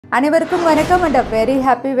அனைவருக்கும் வணக்கம் and a very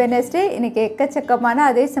happy Wednesday. இன்னைக்கு எக்கச்சக்கமான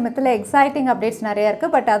அதே சமயத்தில் எக்ஸைட்டிங் அப்டேட்ஸ் நிறைய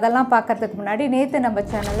இருக்குது. பட் அதெல்லாம் பார்க்கறதுக்கு முன்னாடி நேற்று நம்ம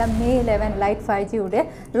சேனலில் May 11 லைட் 5G உடைய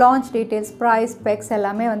லான்ச் டீட்டெயில்ஸ் ப்ரைஸ் ஸ்பெக்ஸ்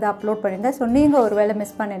எல்லாமே வந்து அப்லோட் பண்ணியிருந்தேன். ஸோ நீங்கள் ஒரு வேளை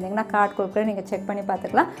மிஸ் பண்ணியிருந்தீங்கன்னா கார்டு கொடுக்குறேன், நீங்கள் செக் பண்ணி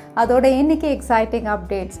பார்த்துக்கலாம். அதோட இன்னைக்கு எக்ஸைட்டிங்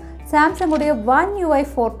அப்டேட்ஸ் சாம்சங் உடைய OneUI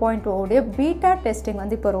 4.0 உடைய பீட்டா டெஸ்டிங்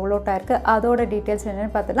வந்து இப்போ ரோல் அவுட் ஆயிருக்கு. அதோட டீட்டெயில்ஸ்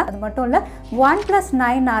என்னென்னு பார்த்துக்கலாம். அது மட்டும் இல்லை Oneplus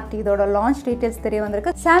 9RT இதோட லான்ச் டீட்டெயில்ஸ் தெரிய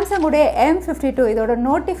வந்திருக்கு. சாம்சங் உடைய M52 இதோட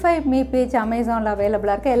நோட்டிஃபை மீ பேஜ் அமேசானில்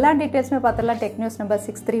அவைலபிளாக இருக்குது. எல்லா டீட்டெயில்ஸுமே பார்த்துலாம் டெக் நியூஸ் நம்பர்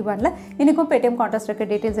 631 இன்றைக்கும் பேடிஎம் கான்டெஸ்ட் இருக்க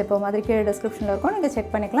டீட்டெயில்ஸ் இப்போ மாதிரி கீழே டிஸ்கிரிப்ஷனில் இருக்கும், நீங்கள்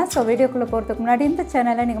செக் பண்ணிக்கலாம். ஸோ வீடியோக்குள்ளே போகிறதுக்கு முன்னாடி இந்த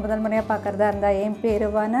சேனலை நீங்கள் முதல் முறையாக பார்க்குறதா இருந்தால் என் பேர்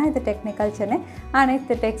வானா, இது டெக்னிக்கல் சென்னை,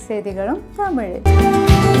 அனைத்து டெக் செய்திகளும் தமிழ்.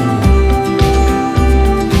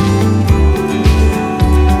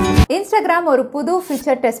 இன்ஸ்டாகிராம் ஒரு புது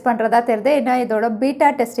ஃபீச்சர் டெஸ்ட் பண்ணுறதா தெரியுது. ஏன்னா இதோட பீட்டா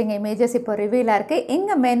டெஸ்டிங் இமேஜஸ் இப்போ ரிவீலாக இருக்குது.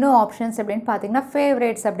 இங்கே மெனு ஆப்ஷன்ஸ் அப்படின்னு பார்த்தீங்கன்னா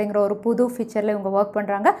ஃபேவரேட்ஸ் அப்படிங்கிற ஒரு புது ஃபீச்சரில் இவங்க ஒர்க்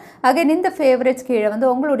பண்ணுறாங்க. அகைன் இந்த ஃபேவரேட்ஸ் கீழே வந்து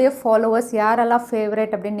உங்களுடைய ஃபாலோவர்ஸ் யாரெல்லாம்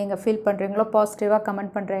ஃபேவரேட் அப்படின்னு நீங்கள் ஃபீல் பண்ணுறீங்களோ, பாசிட்டிவாக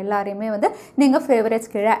கமெண்ட் பண்ணுற எல்லாரையுமே வந்து நீங்கள்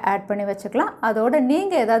ஃபேவரேட்ஸ் கீழே ஆட் பண்ணி வச்சுக்கலாம். அதோட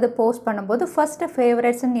நீங்கள் ஏதாவது போஸ்ட் பண்ணும்போது ஃபஸ்ட்டு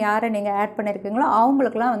ஃபேவரேட்ஸ்ன்னு யாரை நீங்கள் ஆட் பண்ணியிருக்கீங்களோ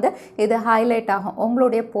அவங்களுக்குலாம் வந்து இது ஹைலைட் ஆகும்,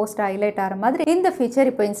 உங்களுடைய போஸ்ட் ஹைலைட் ஆகிற மாதிரி இந்த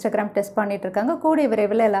ஃபீச்சர் இப்போ இன்ஸ்டாகிராம் டெஸ்ட் பண்ணிட்டு இருக்காங்க. கூடிய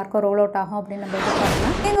விரைவில் எல்லாருக்கும் ரோல் அவுட் ஆகும் அப்படின்னு நம்ம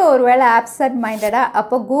எதிர்பார்க்கலாம். நீங்கள் ஒருவேளை ஆப்செட் மைண்டடாக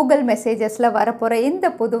அப்போ கூகுள் மெசேஜஸில் வரப்போகிற இந்த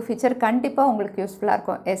புது ஃபீச்சர் கண்டிப்பாக உங்களுக்கு யூஸ்ஃபுல்லாக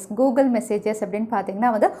இருக்கும். கூகுள் மெசேஜஸ் அப்படின்னு பார்த்தீங்கன்னா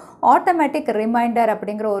வந்து ஆட்டோமேட்டிக் ரிமைண்டர்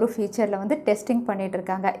அப்படிங்கிற ஒரு ஃபீச்சரில் வந்து டெஸ்டிங் பண்ணிட்டு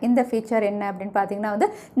இருக்காங்க. இந்த ஃபீச்சர் என்ன அப்படின்னு பார்த்தீங்கன்னா வந்து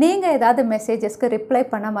நீங்கள் ஏதாவது மெசேஜஸ்க்கு ரிப்ளை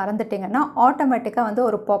பண்ண மறந்துட்டீங்கன்னா ஆட்டோமேட்டிக்காக வந்து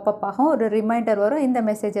ஒரு பாப்அப் ஆகும், ஒரு ரிமைண்டர் வரும், இந்த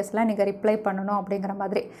மெசேஜஸ்லாம் நீங்கள் ரிப்ளை பண்ணணும் அப்படிங்கிற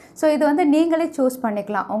மாதிரி. ஸோ இது வந்து நீங்களே சூஸ்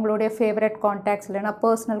பண்ணிக்கலாம். உங்களுடைய ஃபேவரட் கான்டாக்ட்ஸ் இல்லைனா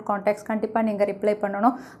பர்சனல் கான்டாக்ட்ஸ் கண்டிப்பாக நீங்கள் ரிப்ளை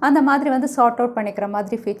பண்ணணும், அந்த மாதிரி வந்து சார்ட் அவுட் பண்ணிக்கிற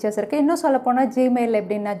மாதிரி ஃபீச்சர்ஸ் இருக்குது. இன்னும் சொல்ல போனால் ஜிமெயில்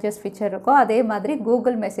எப்படின்னா ஜஸ்ட் ஃபீச்சர் இருக்கோ அதே மாதிரி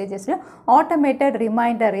கூகுள் மெசேஜஸ்லையும் ஆட்டோமேட்டட்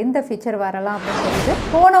ரிமைண்டர் இந்த ஃபீச்சர் வரலாம் அப்படின்னு சொல்லிட்டு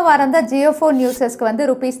போன வாரம் தான் ஜியோ ஃபோன் யூசர்ஸ்க்கு வந்து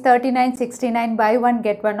 ₹3969 by one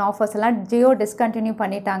get one offers எல்லாம் ஜியோ டிஸ்கண்டினியூ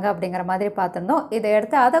பண்ணிட்டாங்க அப்படிங்கிற மாதிரி பார்த்துருந்தோம். இதை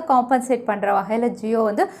எடுத்து அதை காம்பன்சேட் பண்ணுற வகையில் ஜியோ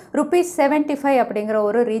வந்து ₹75 அப்படிங்கிற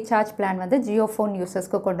ஒரு ரீசார்ஜ் பிளான் வந்து ஜியோ ஃபோன்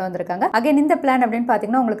யூசர்ஸ்க்கு கொண்டு வந்திருக்காங்க. அகைன் இந்த பிளான் அப்படின்னு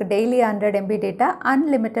பார்த்தீங்கன்னா உங்களுக்கு daily 100 MB data,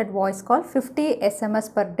 unlimited voice call, 50 SMS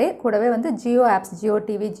per day, கூடவே வந்து Jio apps, Jio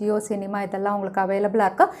TV, Jio cinema இதெல்லாம் உங்களுக்கு அவைலபிளாக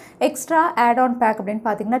இருக்கும். எக்ஸ்ட்ரா ஆட் ஆன் பேக் அப்படின்னு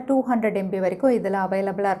பார்த்தீங்கன்னா 200 MB வரைக்கும் இதில்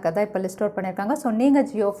அவைலபிளாக இருக்கதா இப்போ லிஸ்ட் அவுட் பண்ணியிருக்காங்க. ஸோ நீங்கள்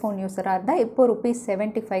ஜியோ ஃபோன் யூஸராக இருந்தால் இப்போ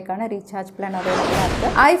 ₹75 ரீசார்ஜ் பிளான் அவைலபிளாக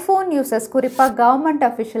இருக்குது. ஐஃபோன் யூசர்ஸ் குறிப்பாக கவர்மெண்ட்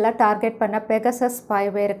அஃபிஷியலாக டார்கெட் பண்ண பெகசஸ்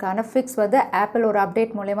ஸ்பைவேருக்கான ஃபிக்ஸ் வந்து ஆப்பிள் ஒரு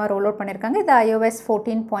அப்டேட் மூலமா ரோல் அவுட் பண்ணியிருக்காங்க. இது iOS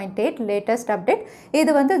 14.8 லேட்டஸ்ட் அப்டேட்.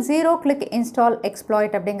 இது வந்து ஜீரோ கிளிக் இன்ஸ்டால்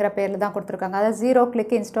எக்ஸ்ப்ளாய்ட் அப்படிங்கிற பேரில் தான் கொடுத்துருக்காங்க. அதாவது ஜீரோ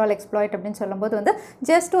கிளிக் இன்ஸ்டால் எக்ஸ்ப்ளாய்ட் அப்படின்னு சொல்லும்போது வந்து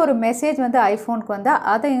ஜஸ்ட் ஒரு மெசேஜ் வந்து ஐஃபோனுக்கு வந்து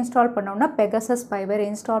அதை இன்ஸ்டால் பண்ணோம்னா பெகசஸ் ஸ்பைவேர்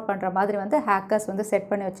இன்ஸ்டால் பண்ணுற மாதிரி வந்து ஹேக்கர்ஸ் வந்து செட்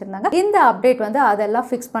பண்ணி வச்சுருந்தாங்க. இந்த அப்டேட் வந்து அதெல்லாம்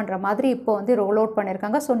ஃபிக்ஸ் பண்ணுற மாதிரி இப்போ வந்து ரோல் அவுட்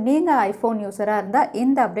பண்ணியிருக்காங்க. ஸோ நீங்கள் ஐஃபோன் யூஸராக இருந்தால்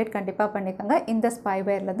இந்த அப்டேட் கண்டிப்பாக பண்ணிக்கோங்க. இந்த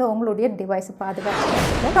ஸ்பைவேர்லேருந்து உங்களுடைய டிவைஸை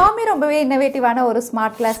பாதுகாப்பு. ஷாமி ரொம்பவே இன்னோவேட்டிவான ஒரு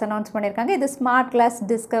ஸ்மார்ட் கிளாஸ் அனௌன்ஸ் பண்ணியிருக்காங்க. இது ஸ்மார்ட் கிளாஸ்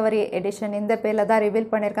டிஸ்கவரி எடிஷன் இந்த பேரில் தான் ரிவீல்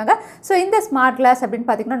பண்ணியிருக்காங்க. ஸோ இந்த ஸ்மார்ட் கிளாஸ் அப்படின்னு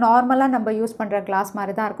பார்த்தீங்கன்னா நார்மலாக நம்ம யூஸ் பண்ணுற கிளாஸ்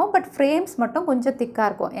மாதிரி தான் இருக்கும். பட் ஃப்ரேம்ஸ் மட்டும் கொஞ்சம் திக்காக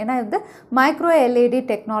இருக்கும். ஏன்னா இது மைக்ரோ LED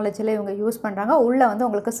டெக்னாலஜியில் இவங்க யூஸ் பண்ணுறாங்க. உள்ளே வந்து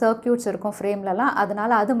உங்களுக்கு சர்க்யூட்ஸ் இருக்கும் ஃப்ரேம்லலாம்,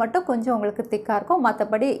 அதனால் அது மட்டும் கொஞ்சம் உங்களுக்கு திக்காக இருக்கும்.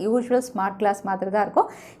 மற்றபடி யூஸ்வல் ஸ்மார்ட் கிளாஸ் மாதிரி தான் இருக்கும்.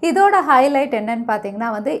 இதோட ஹைலைட் என்னன்னு பார்த்தீங்கன்னா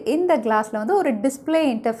வந்து இந்த கிளாஸில் வந்து ஒரு டிஸ்பிளே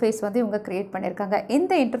இன்டர்ஃபேஸ் வந்து இவங்க கிரியேட் பண்ணியிருக்காங்க.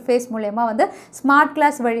 இந்த இன்டர்ஃபேஸ் மூலயமா வந்து ஸ்மார்ட்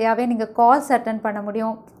கிளாஸ் வழியாகவே நீங்கள் கால்ஸ் அட்டன் பண்ண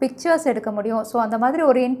முடியும், பிக்சர்ஸ் எடுக்க முடியும். ஸோ அந்த மாதிரி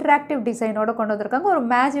ஒரு இன்டராக்டிவ் டிசைனோட கொண்டு வந்திருக்காங்க. ஒரு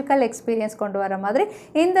மேஜிக்கல் எக்ஸ்பீரியன்ஸ் கொண்டு வர மாதிரி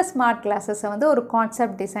இந்த ஸ்மார்ட் கிளாஸஸை வந்து ஒரு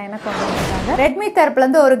கான்செப்ட் டிசைனை கொண்டு வந்திருக்காங்க. ரெட்மி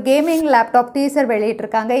தரப்புலேருந்து ஒரு கேமிங் லேப்டாப் டீசர்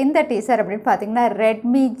வெளியிட்டிருக்காங்க. இந்த டீசர் அப்படின்னு பார்த்தீங்கன்னா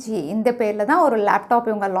Redmi G இந்த பேரில் தான் ஒரு லேப்டாப்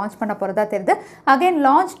இவங்க லான்ச் பண்ண போகிறதா தெரியுது. அகைன்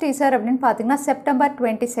லான்ச் டீசர் அப்படின்னு பார்த்தீங்கன்னா செப்டம்பர்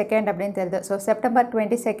 22 அப்படின்னு தெரியுது. ஸோ செப்டம்பர்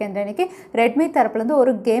 22 அன்னைக்கு ரெட்மி தரப்புலேருந்து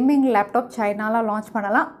ஒரு கேமிங் லேப்டாப் சைனாவில் லான்ச்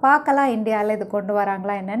பண்ணலாம். பார்க்கலாம் இந்தியாவில் இது கொண்டு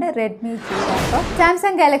வராங்களா என்னென்னு. Redmi G laptop.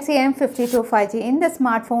 Samsung Galaxy M52 5G இந்த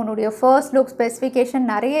ஸ்மார்ட் ஃபோனுடைய ஃபர்ஸ்ட் லுக் ஸ்பெசிஃபிகேஷன்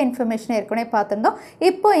நிறைய இன்ஃபர்மேஷன் ஏற்கனவே பார்த்துருந்தோம்.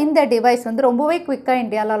 இப்போ இந்த டிவைஸ் வந்து ரொம்பவே குவிக்காக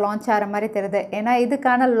இந்தியாவில் லான்ச் ஆகிற மாதிரி தெரியுது. ஏன்னா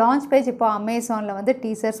இதுக்கான லான்ச் பேஜ் இப்போ அமேசானில் வந்து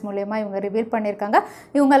டீசர்ஸ் மூலமா இவங்க ரிவீல் பண்ணியிருக்காங்க.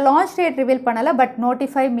 இவங்க லான்ச் டேட் ரிவீல் பண்ணலை, பட்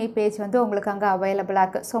நோட்டிஃபை மீ பேஜ் வந்து உங்களுக்கு அங்கே அவைலபிளாக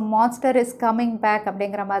இருக்குது. So monster is coming back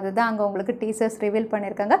அப்படிங்கிற மாதிரி தான் அங்கே உங்களுக்கு டீசர்ஸ் ரிவீல்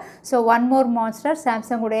பண்ணியிருக்காங்க. So one more monster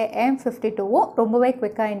Samsung உடைய M52வும் ரொம்பவே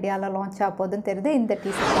குவிக்காக இந்தியாவில் லான்ச் ஆக போகுதுன்னு தெரியுது இந்த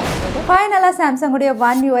டீசர் பார்க்கும்போது. ஃபைனலாக சாம்சங் உடைய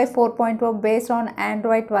OneUI 4.0 பேஸ்ட் ஆன்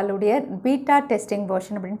Android 12 உடைய பீட்டா டெஸ்டிங்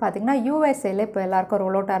வெர்ஷன் அப்படின்னு பார்த்தீங்கன்னா யூஎஸ்ஏல இப்போ எல்லாருக்கும்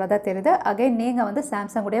ரோல் அவுட் ஆகிறதா தெரியுது. அகைன் நீங்கள் வந்து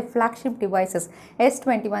சாம்சங் உடைய ஃப்ளாக்ஷிப் டிவைசஸ்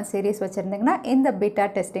S21 சீரிஸ் வச்சுருந்தீங்கன்னா இந்த பீட்டா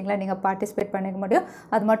டெஸ்டிங்கில் நீங்கள் பார்ட்டிசிபேட் பண்ணிக்க முடியும்.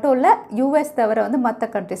 அது மட்டும் இல்லை, யூஎஸ் தவிர வந்து மற்ற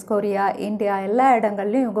கண்ட்ரிஸ் கொரியா, இந்தியா எல்லா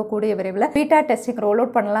இடங்கள்லையும் இவங்க கூடிய விரைவில் பீட்டா டெஸ்டிங் ரோல்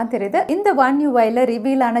அவுட் பண்ணலாம் தெரியுது. இந்த OneUIயில்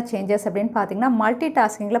ரிவீலான சேஞ்சஸ் அப்படின்னு பார்த்தீங்கன்னா மல்டி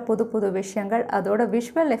டாஸ்கிங்கில் புது புது விஷயங்கள், அதோட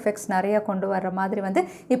விஷுவல் எஃபெக்ட்ஸ் நிறைய கொண்டு வர மாதிரி வந்து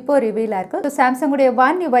இப்போ ரிவீலாக இருக்குது. சாம்சங்குடைய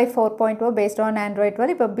OneUI 4.0 பேஸ்ட் ஆன் ஆண்ட்ராய்ட்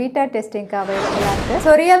 12 இப்போ பீட்டா டெஸ்டிங்க்கு அவைலபிளாக இருக்குது.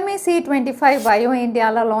 ஸோ Realme C25Y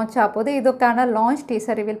இந்தியாவில் லான்ச் ஆகுது. இதுக்கான லான்ச்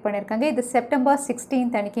டீசர் ரிவீல் பண்ணியிருக்காங்க. இது செப்டம்பர்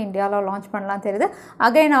 16 அன்னைக்கு இந்தியாவில் லான்ச் பண்ணலாம் தெரியுது.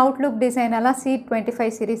 அகைன் அவுட்லுக் டிசைன் எல்லாம் C25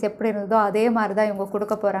 சீரிஸ் எப்படி இருந்ததோ அதே மாதிரி தான் இவங்க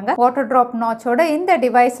கொடுக்க போகிறாங்க. வாட்டர் ட்ராப் நாச்சோட இந்த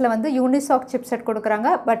டிவைஸில் வந்து யூனிசாக் சிப்செட் கொடுக்குறாங்க.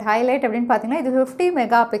 பட் ஹைலைட் அப்படின்னு பார்த்தீங்கன்னா இது 50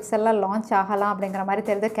 மெகா பிக்சலில் லான்ச் ஆகலாம் அப்படிங்கிற மாதிரி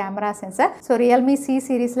தெரியுது camera sensor. So Realme C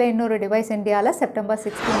சீரிஸில் இன்னொரு டிவைஸ் இந்தியாவில் செப்டம்பர்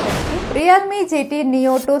 16 அன்னைக்கு, Realme GT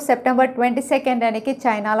Neo 2 செப்டம்பர் 22 அன்னைக்கு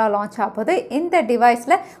சைனாவில் லான்ச் ஆகுது. இந்த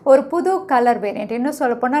டிவைஸில் ஒரு புது கலர் வேரியன்ட், இன்னும்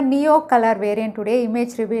சொல்லப்போனால் நியோ கலர் வேரியன்ட்டுடைய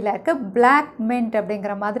இமேஜ் ரிவீலாக இருக்குது. பிளாக் மின்ட்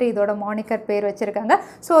அப்படிங்கிற மாதிரி இதோட மானிக்கர் பேர் வச்சுருக்காங்க.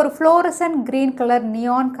 ஸோ ஒரு ஃப்ளோரசன் க்ரீன் கலர்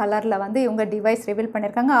நியான் கலரில் வந்து இவங்க டிவைஸ் ரிவீல்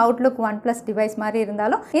பண்ணியிருக்காங்க. அவுட்லுக் OnePlus டிவைஸ் மாதிரி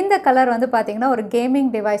இருந்தாலும் இந்த கலர் வந்து பார்த்தீங்கன்னா ஒரு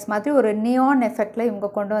கேமிங் டிவைஸ் மாதிரி ஒரு நியான் எஃபெக்டில் இவங்க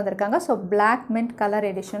கொண்டு வந்திருக்காங்க. So black mint colour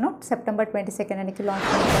எடிஷனும் September 22 அன்னைக்கு லான்ச்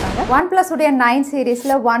பண்ணியிருக்காங்க. OnePlus உடைய 9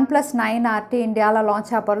 சீரீஸில் OnePlus 9RT இந்தியாவில்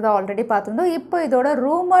லான்ச் ஆகிறது ஆல்ரெடி பார்த்துருந்தோம். இப்போ இதோட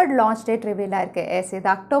ரூமர்ட் லான்ச் டேட் ரிவீலாக இருக்குது. எஸ், இது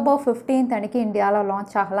அக்டோபர் 15 அன்னைக்கு இந்தியாவில்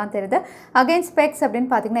லான்ச் ஆகலாம் தெரியுது. அகைன் ஸ்பெக்ஸ் அப்படின்னு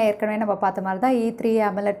பார்த்தீங்கன்னா ஏற்கனவே நம்ம பார்த்த மாதிரி தான் E3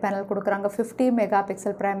 AMOLED பேனல் கொடுக்குறாங்க. 50 mega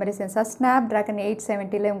pixel primary sensor, Snapdragon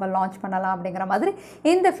 870 இவங்க லான்ச் பண்ணலாம் அப்படிங்கிற மாதிரி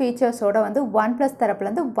இந்த ஃபீச்சர்ஸோட வந்து OnePlus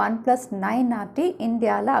தரப்புலேருந்து OnePlus 9RT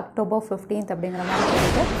இந்தியாவில் அக்டோபர் 15 அப்படிங்கிற மாதிரி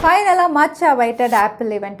இருக்குது. ஃபைனலாக much awaited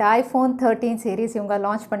apple event iPhone 13 series இவங்க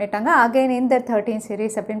லான்ச் பண்ணிட்டாங்க. அகைன் இந்த 13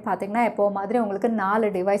 சீரிஸ் அப்படின்னு பார்த்தீங்கன்னா எப்போ மாதிரி உங்களுக்கு 4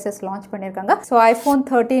 டிவைசஸ் லான்ச் பண்ணியிருக்காங்க. So iPhone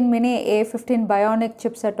 13 mini A15 bionic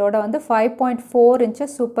சிப்செட்டோட வந்து 5.4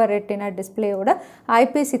 inches super retina டிஸ்பிளேயோட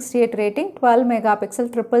IP68 rating, 12 mega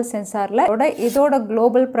pixel triple சென்சாரில் இதோட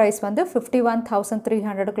குளோபல் ப்ரைஸ் வந்து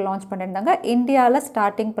 51,300க்கு லான்ச் பண்ணியிருந்தாங்க. இந்தியாவில்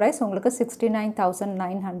ஸ்டார்டிங் ப்ரைஸ் உங்களுக்கு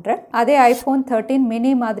 69,900. அதே iPhone 13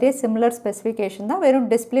 mini மாதிரியே சிமிலர் ஸ்பெசிஃபிகேஷன் தான், வெறும்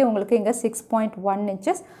டிஸ்பிளே உங்களுக்கு இங்கே 6.1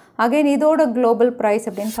 inches. அகைன் இதோட குளோபல் ப்ரைஸ்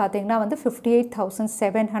அப்படின்னு பார்த்தீங்கன்னா வந்து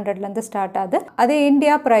 58,700லேருந்து ஸ்டார்ட் ஆகுது. அதே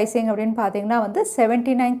இந்தியா ப்ரைஸிங் அப்படின்னு பார்த்தீங்கன்னா வந்து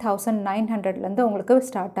 79,900லேருந்து உங்களுக்கு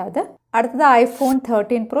ஸ்டார்ட் ஆகுது. அடுத்தது iPhone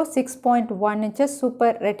 13 Pro 6.1 inches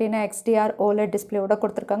super retina XDR OLED டிஸ்பிளேயோட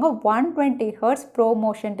கொடுத்துருக்காங்க. 120 Hz ப்ரோ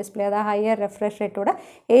மோஷன் டிஸ்பிளே, அதாவது higher refresh ரேட்டோட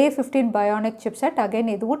A15 bionic chipset. Again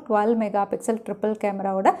இதுவும் 12 மெகா பிக்சல் ட்ரிபிள்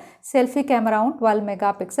கேமராவோட, செல்ஃபி கேமராவும் 12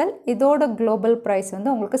 மெகா பிக்சல். இதோட குளோபல் ப்ரைஸ்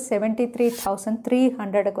வந்து உங்களுக்கு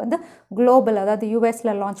 73,300க்கு வந்து குளோபல், அதாவது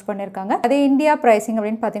யூஎஸில் லான்ச் பண்ணியிருக்காங்க. அதே இந்தியா ப்ரைஸிங்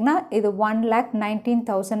அப்படின்னு பார்த்தீங்கன்னா இது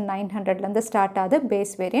 1,19,900லேருந்து ஸ்டார்ட் ஆகுது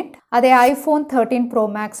பேஸ் வேரியன்ட். அதே iPhone 13 Pro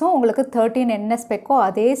Maxும் உங்களுக்கு 13 என்ன ஸ்பெக்கோ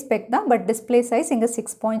அதே ஸ்பெக் தான், பட் டிஸ்பிளே சைஸ் இங்கே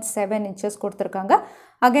 6.7 inches கொடுத்துருக்காங்க.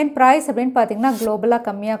 அகைன் ப்ரைஸ் அப்படின்னு பார்த்தீங்கன்னா குளோபலாக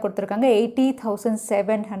கம்மியாக கொடுத்துருக்காங்க.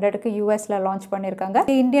 80,700க்கு யூஎஸில் லான்ச் பண்ணியிருக்காங்க.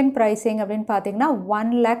 இந்தியன் ப்ரைஸிங் அப்படின்னு பார்த்தீங்கன்னா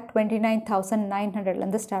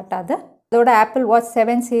 1,29,900லேருந்து ஸ்டார்ட் ஆகுது. இதோட ஆப்பிள் வாட்ச்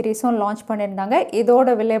 7 சீரீஸும் லான்ச் பண்ணியிருந்தாங்க. இதோட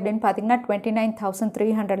விலை அப்படின்னு பார்த்தீங்கன்னா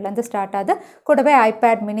 29,300லேருந்து ஸ்டார்ட் ஆகுது. கூடவே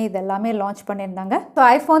ஐபேட் மினி இது எல்லாமே லான்ச் பண்ணியிருந்தாங்க. So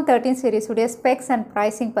iPhone 13 சீரீஸுடைய specs and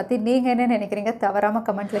pricing பற்றி நீங்கள் என்ன நினைக்கிறீங்க தவறாமல்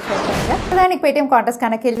கமெண்ட்டில் ஷேர் பண்ணுங்கள். அதான் இன்னைக்கு பேடிஎம்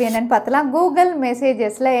கான்டெஸ்ட்கான கேள்வி என்னன்னு பார்த்தலாம். கூகுள்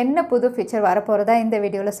மெசேஜஸில் என்ன புது ஃபீச்சர் வரப்போகிறதா இந்த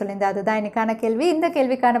வீடியோவில் சொல்லியிருந்தேன். அதுதான் இன்னைக்கான கேள்வி. இந்த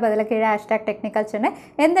கேள்விக்கான பதிலை கீழே #technicalchennai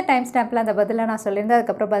எந்த டைம் ஸ்டாம்பில் அந்த பதிலை நான் சொல்லியிருந்தேன்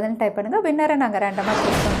அதுக்கப்புறம் பதில் டைப் பண்ணுங்கள். வின்னரை நாங்கள் ரேண்டமாக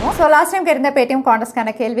சூஸ் பண்ணுவோம். ஸோ லாஸ்ட் டைம் கேட்டிருந்த பேடிஎம்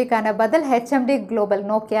கான்டெஸ்ட்கான கேள்விக்கான பதில் HMD குளோபல்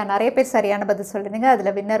நோக்கியா. நிறைய பேர் சரியான பதில் சொல்லிருந்தீங்க.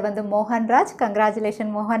 அதில் வின்னர் வந்து மோகன்ராஜ்.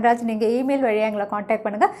 கங்க்ராச்சுலேஷன் மோகன்ராஜ். நீங்கள் இமெயில் வழியாக எங்களை காண்டாக்ட்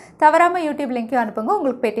பண்ணுங்கள். தவறாமல் யூடியூப் லிங்க்கையும் அனுப்புங்க.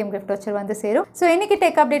 உங்களுக்கு பேடிஎம் கிஃப்ட் வச்சு வந்து சேரும். ஸோ இன்னைக்கு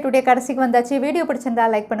டெக் அப்டேட் உடைய கடைசிக்கு வந்தாச்சு. வீடியோ பிடிச்சிருந்தா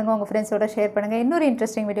லைக் பண்ணுங்கள், உங்கள் ஃப்ரெண்ட்ஸோட ஷேர் பண்ணுங்கள். இன்னொரு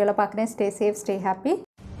இன்ட்ரெஸ்டிங் வீடியோவில் பார்க்குறேன். Stay safe, stay happy.